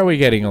texts. Why are we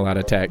getting a lot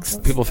of texts?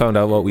 People found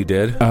out what we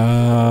did.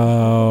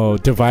 Oh,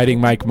 dividing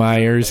Mike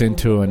Myers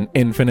into an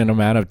infinite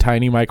amount of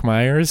tiny Mike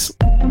Myers?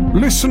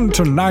 Listen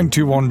to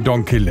 91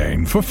 Donkey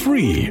Lane for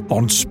free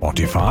on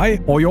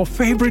Spotify or your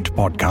favorite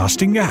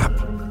podcasting app.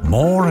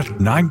 More at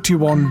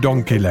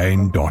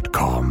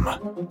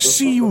 91donkeylane.com.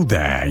 See you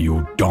there,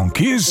 you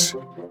donkeys.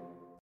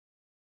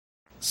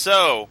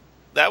 So,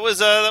 that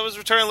was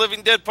Return of the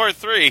Living Dead Part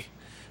 3.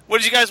 What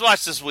did you guys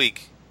watch this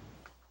week?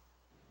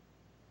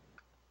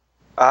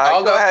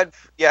 I'll Go go. ahead.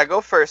 Yeah,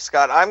 go first,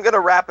 Scott. I'm going to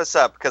wrap us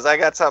up because I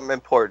got something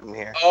important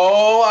here.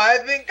 Oh, I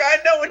think I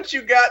know what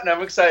you got, and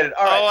I'm excited.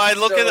 All right.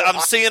 I'm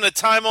seeing a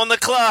time on the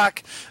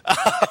clock.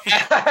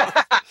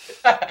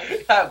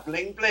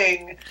 Bling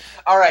bling.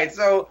 All right,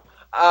 so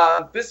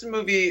this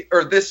movie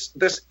or this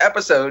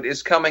episode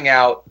is coming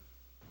out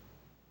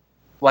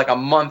like a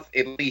month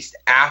at least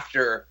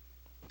after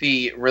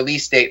the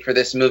release date for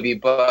this movie,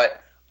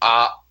 but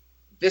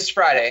this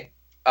Friday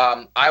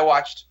I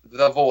watched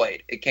The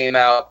Void. It came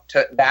out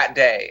that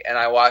day, and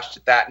I watched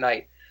it that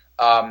night.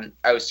 I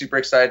was super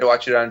excited to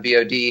watch it on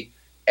VOD,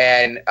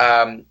 and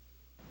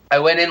I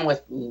went in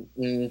with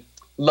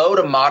low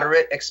to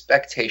moderate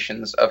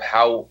expectations of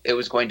how it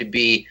was going to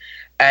be,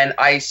 and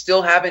I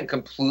still haven't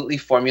completely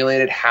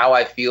formulated how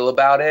I feel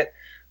about it.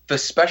 The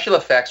special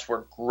effects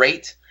were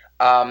great.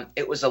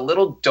 It was a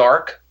little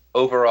dark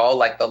overall,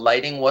 like the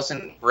lighting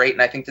wasn't great,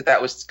 and I think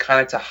that was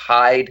kind of to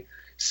hide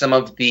some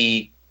of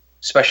the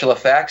special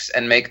effects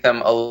and make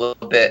them a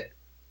little bit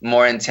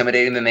more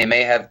intimidating than they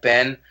may have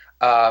been.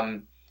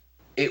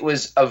 It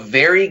was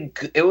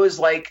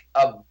like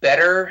a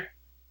better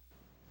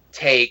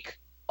take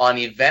on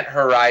Event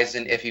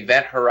Horizon if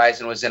Event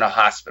Horizon was in a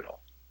hospital.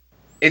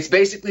 It's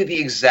basically the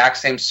exact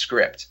same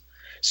script.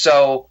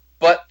 So,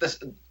 but this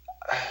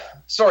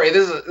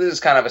is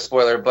kind of a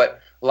spoiler,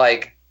 but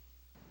like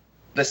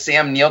the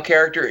Sam Neill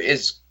character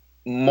is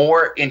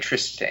more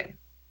interesting.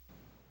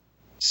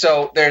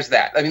 So there's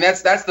that. I mean,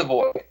 that's The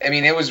Void. I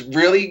mean, it was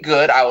really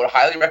good. I would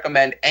highly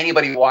recommend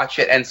anybody watch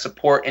it and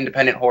support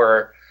independent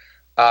horror.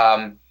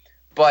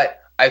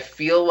 But I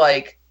feel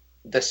like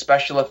the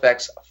special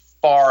effects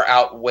far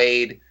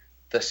outweighed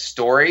the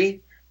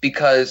story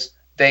because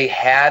they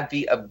had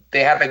a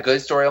good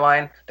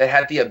storyline that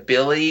had the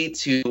ability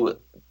to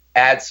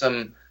add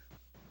some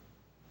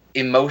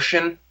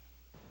emotion,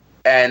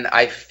 and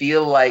I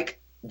feel like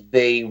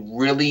they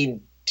really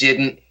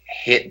didn't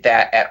hit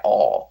that at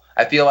all.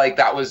 I feel like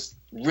that was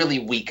really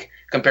weak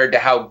compared to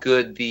how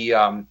good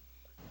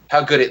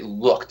it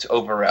looked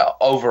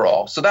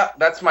overall. So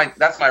that's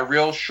my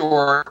real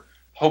short,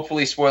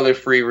 hopefully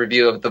spoiler-free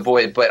review of The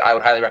Void, but I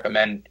would highly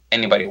recommend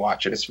anybody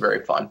watch it. It's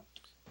very fun.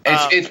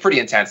 And it's pretty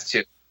intense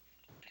too.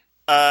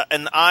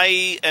 And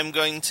I am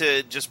going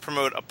to just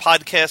promote a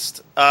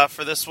podcast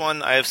for this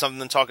one. I have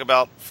something to talk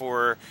about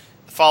for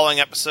the following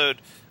episode,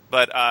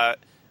 but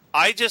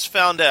I just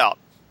found out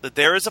that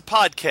there is a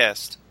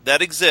podcast that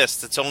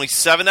exists. It's only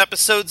 7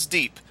 episodes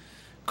deep,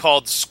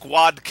 called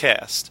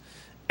Squadcast.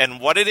 And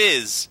what it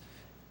is,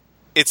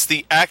 it's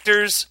the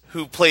actors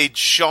who played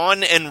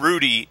Sean and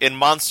Rudy in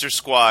Monster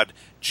Squad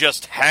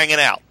just hanging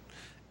out.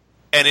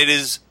 And it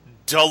is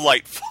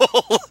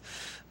delightful.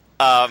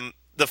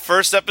 The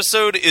first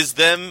episode is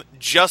them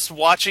just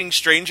watching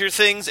Stranger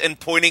Things and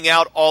pointing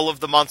out all of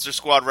the Monster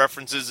Squad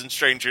references in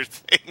Stranger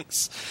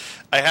Things.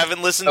 I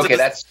haven't listened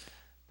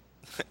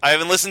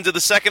to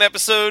the second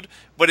episode,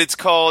 but it's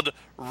called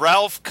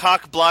Ralph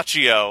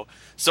Cockblotchio.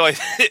 So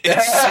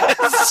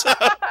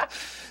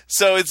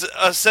it's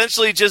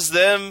essentially just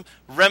them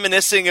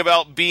reminiscing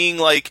about being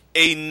like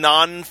a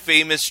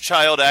non-famous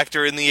child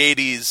actor in the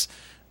 80s.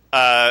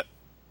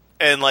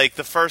 And like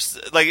the first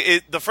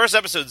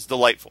episode's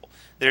delightful.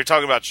 They're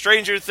talking about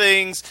Stranger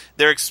Things.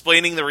 They're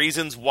explaining the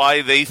reasons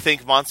why they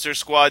think Monster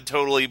Squad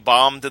totally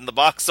bombed in the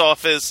box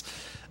office.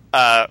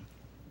 And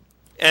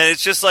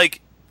it's just like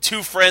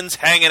two friends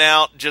hanging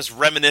out, just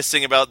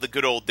reminiscing about the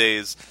good old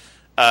days.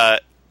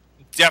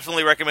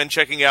 Definitely recommend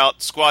checking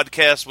out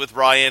Squadcast with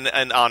Ryan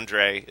and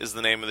Andre is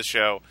the name of the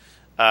show.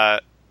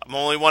 I'm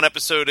only 1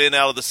 episode in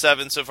out of the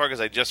 7 so far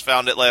because I just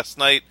found it last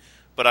night,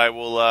 but I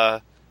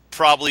will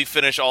probably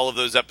finish all of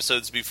those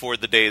episodes before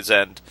the day's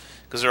end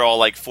because they're all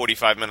like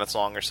 45 minutes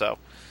long or so.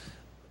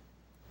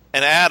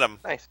 And Adam,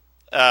 Nice.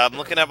 I'm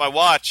looking at my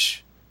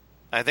watch.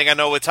 I think I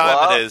know what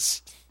time it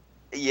is.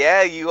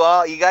 Yeah, you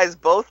guys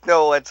both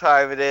know what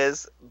time it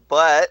is,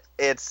 but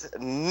it's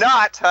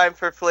not time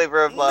for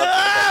Flavor of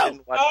Love.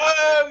 No!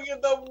 Oh, you're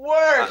the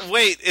worst.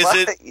 Wait, is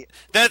it?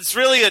 That's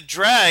really a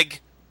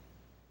drag.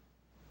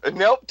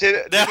 Nope.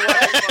 Didn't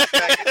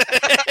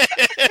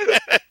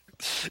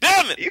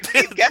Damn it! You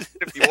can guess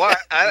it if you want.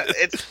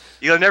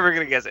 You're never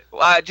gonna guess it.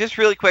 Just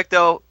really quick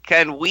though,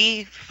 can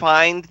we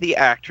find the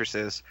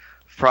actresses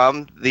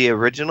from the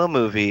original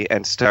movie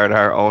and start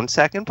our own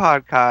second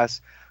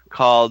podcast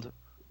called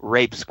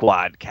Rape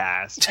Squad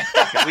Cast?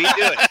 Can we do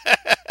it?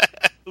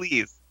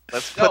 Please.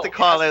 Let's put the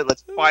call out.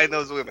 Let's find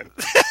those women.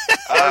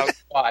 Our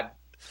squad.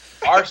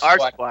 Our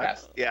squad.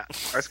 Cast. Yeah,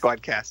 our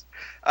squad cast.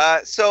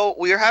 So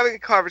we were having a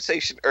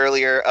conversation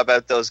earlier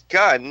about those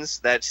guns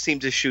that seem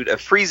to shoot a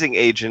freezing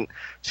agent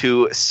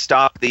to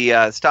stop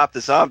the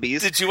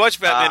zombies. Did you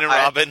watch Batman and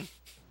Robin?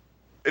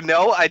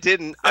 No, I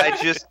didn't.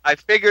 I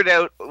figured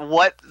out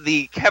what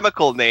the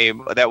chemical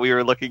name that we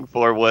were looking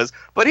for was.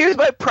 But here's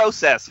my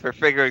process for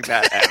figuring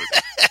that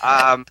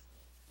out.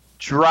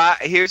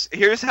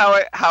 Here's how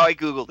I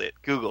googled it.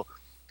 Google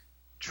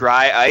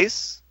dry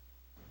ice.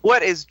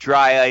 What is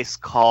dry ice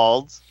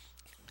called?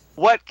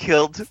 What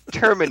killed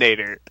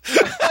Terminator?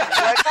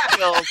 What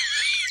killed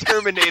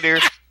Terminator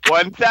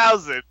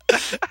 1000.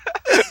 Then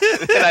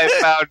I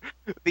found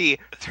the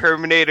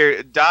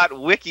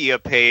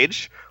Terminator.wikia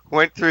page,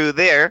 went through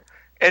there,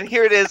 and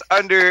here it is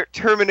under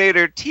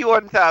Terminator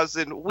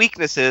T1000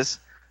 weaknesses,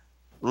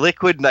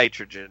 liquid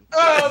nitrogen.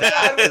 Oh,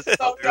 that is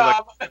so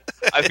dumb.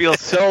 I feel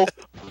so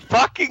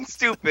fucking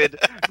stupid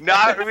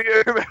not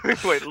remembering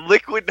what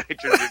liquid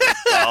nitrogen is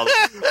called.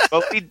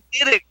 But we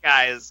did it,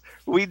 guys.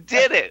 We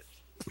did it.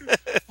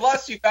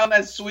 Plus, you found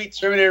that sweet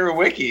Terminator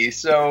wiki,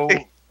 so...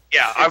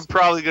 Yeah, I'm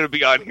probably going to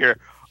be on here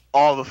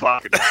all the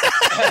fucking time.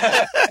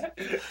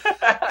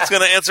 It's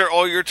going to answer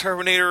all your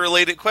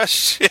Terminator-related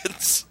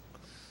questions.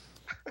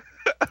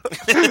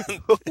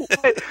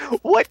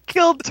 What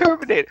killed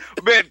Terminator?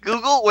 Man,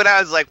 Google, when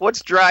I was like,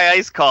 what's dry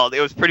ice called?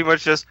 It was pretty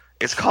much just,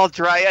 it's called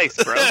dry ice,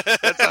 bro.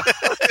 That's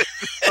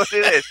what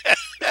it is.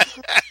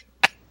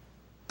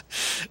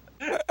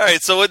 All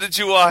right, so what did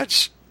you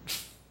watch?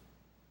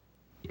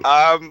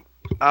 I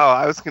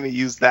was going to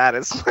use that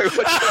as my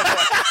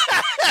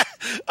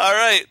All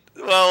right,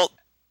 well,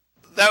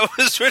 that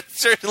was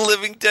Return of the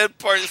Living Dead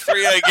Part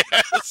 3, I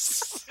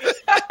guess.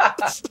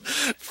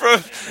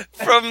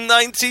 from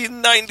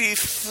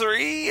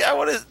 1993, I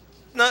want to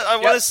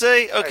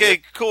say.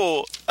 Okay,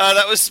 cool.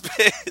 That was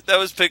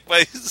picked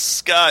by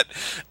Scott.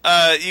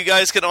 You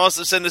guys can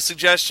also send us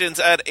suggestions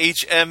at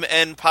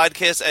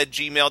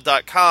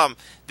hmnpodcast@gmail.com.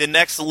 The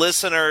next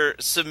listener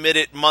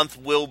submitted month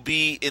will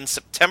be in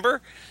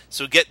September,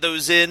 so get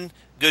those in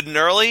good and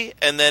early,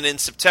 and then in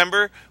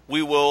September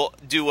we will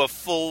do a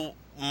full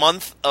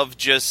month of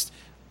just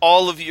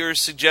all of your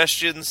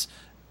suggestions.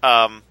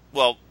 4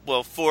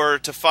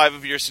 to 5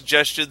 of your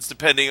suggestions,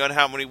 depending on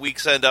how many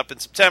weeks end up in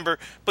September,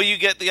 but you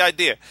get the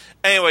idea.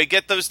 Anyway,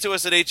 get those to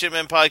us at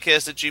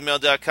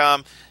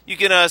hmnpodcast@gmail.com. You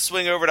can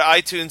swing over to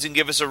iTunes and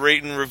give us a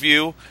rate and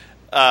review,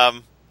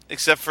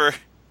 except for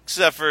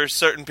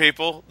certain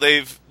people.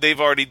 They've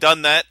already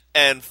done that,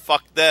 and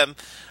fuck them.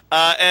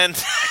 And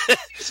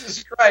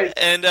Jesus Christ.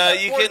 And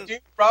you can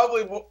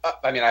probably.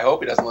 I mean, I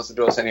hope he doesn't listen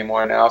to us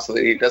anymore now, so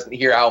that he doesn't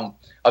hear how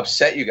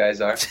upset you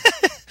guys are.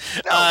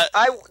 No,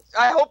 I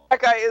hope that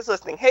guy is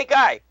listening. Hey,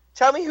 guy,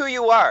 tell me who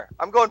you are.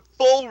 I'm going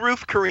full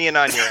roof Korean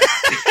on you.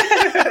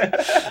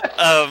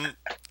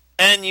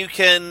 And you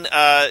can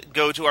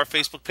go to our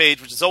Facebook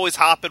page, which is always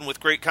hopping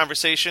with great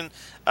conversation.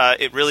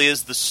 It really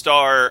is the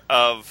star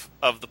of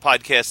the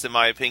podcast, in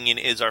my opinion,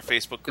 is our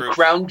Facebook group. The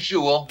crown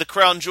jewel. The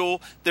crown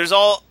jewel. There's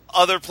all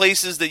other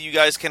places that you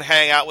guys can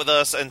hang out with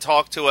us and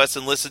talk to us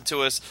and listen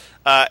to us.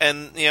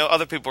 And,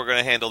 other people are going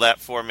to handle that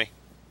for me.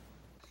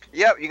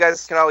 Yep, you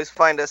guys can always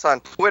find us on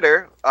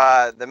Twitter.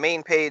 The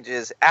main page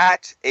is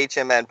at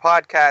HMN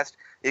Podcast.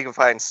 You can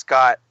find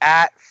Scott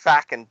at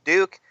Fackin'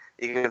 Duke.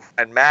 You can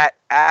find Matt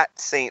at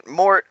St.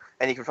 Mort.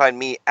 And you can find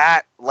me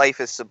at Life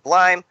is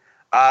Sublime.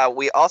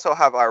 We also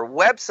have our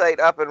website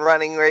up and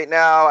running right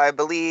now, I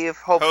believe.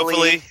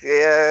 Hopefully.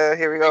 Yeah,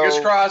 here we go. Fingers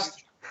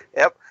crossed.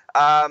 Yep.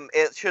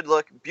 It should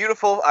look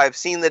beautiful. I've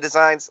seen the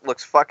designs. It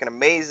looks fucking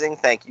amazing.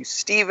 Thank you,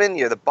 Steven.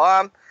 You're the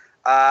bomb.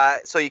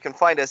 So you can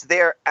find us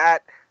there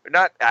at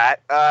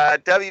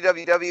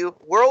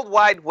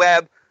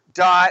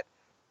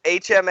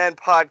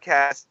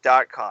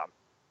www.worldwideweb.hmnpodcast.com.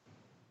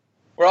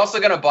 We're also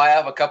going to buy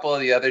up a couple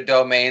of the other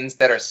domains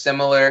that are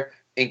similar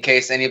in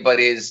case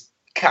anybody is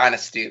kind of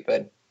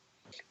stupid.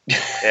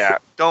 Yeah,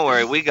 don't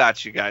worry. We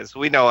got you guys.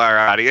 We know our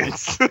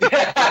audience.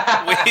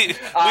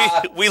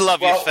 we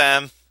love you,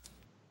 fam.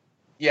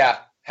 Yeah,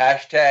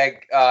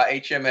 hashtag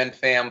HMN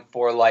fam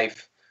for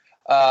life.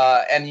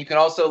 And you can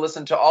also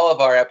listen to all of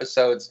our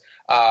episodes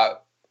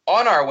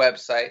on our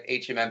website,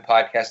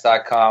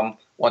 hmnpodcast.com,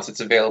 once it's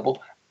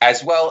available,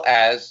 as well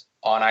as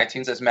on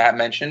iTunes, as Matt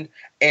mentioned,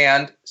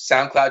 and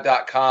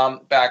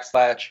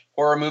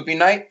soundcloud.com/horror movie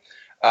night.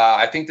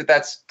 I think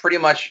that's pretty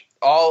much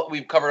all.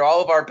 We've covered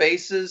all of our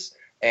bases,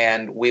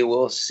 and we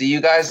will see you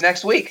guys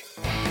next week.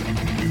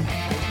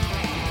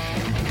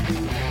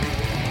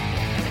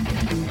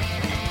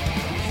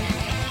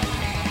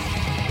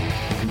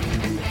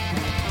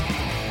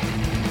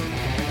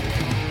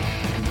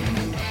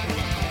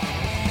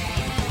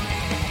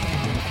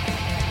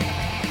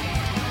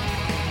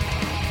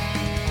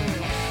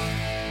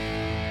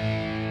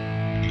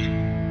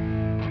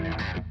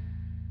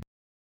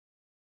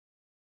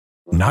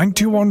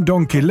 "91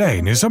 Donkey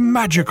Lane is a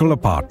magical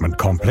apartment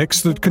complex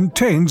that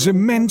contains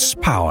immense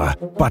power,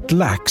 but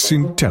lacks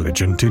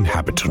intelligent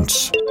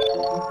inhabitants."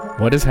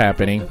 What is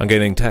happening? I'm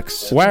getting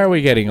texts. Why are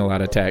we getting a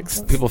lot of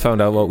texts? People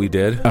found out what we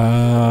did.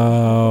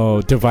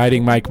 Oh,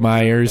 dividing Mike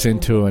Myers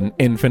into an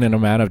infinite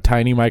amount of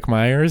tiny Mike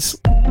Myers?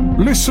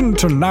 Listen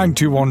to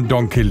 91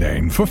 Donkey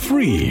Lane for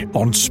free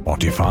on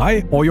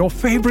Spotify or your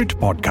favorite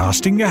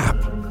podcasting app.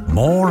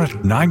 More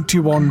at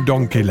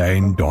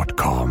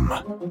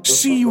 91donkeylane.com.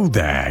 See you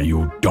there,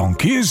 you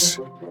donkeys.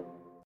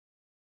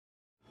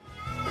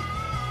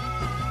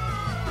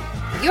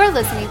 You're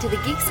listening to the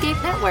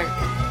Geekscape Network.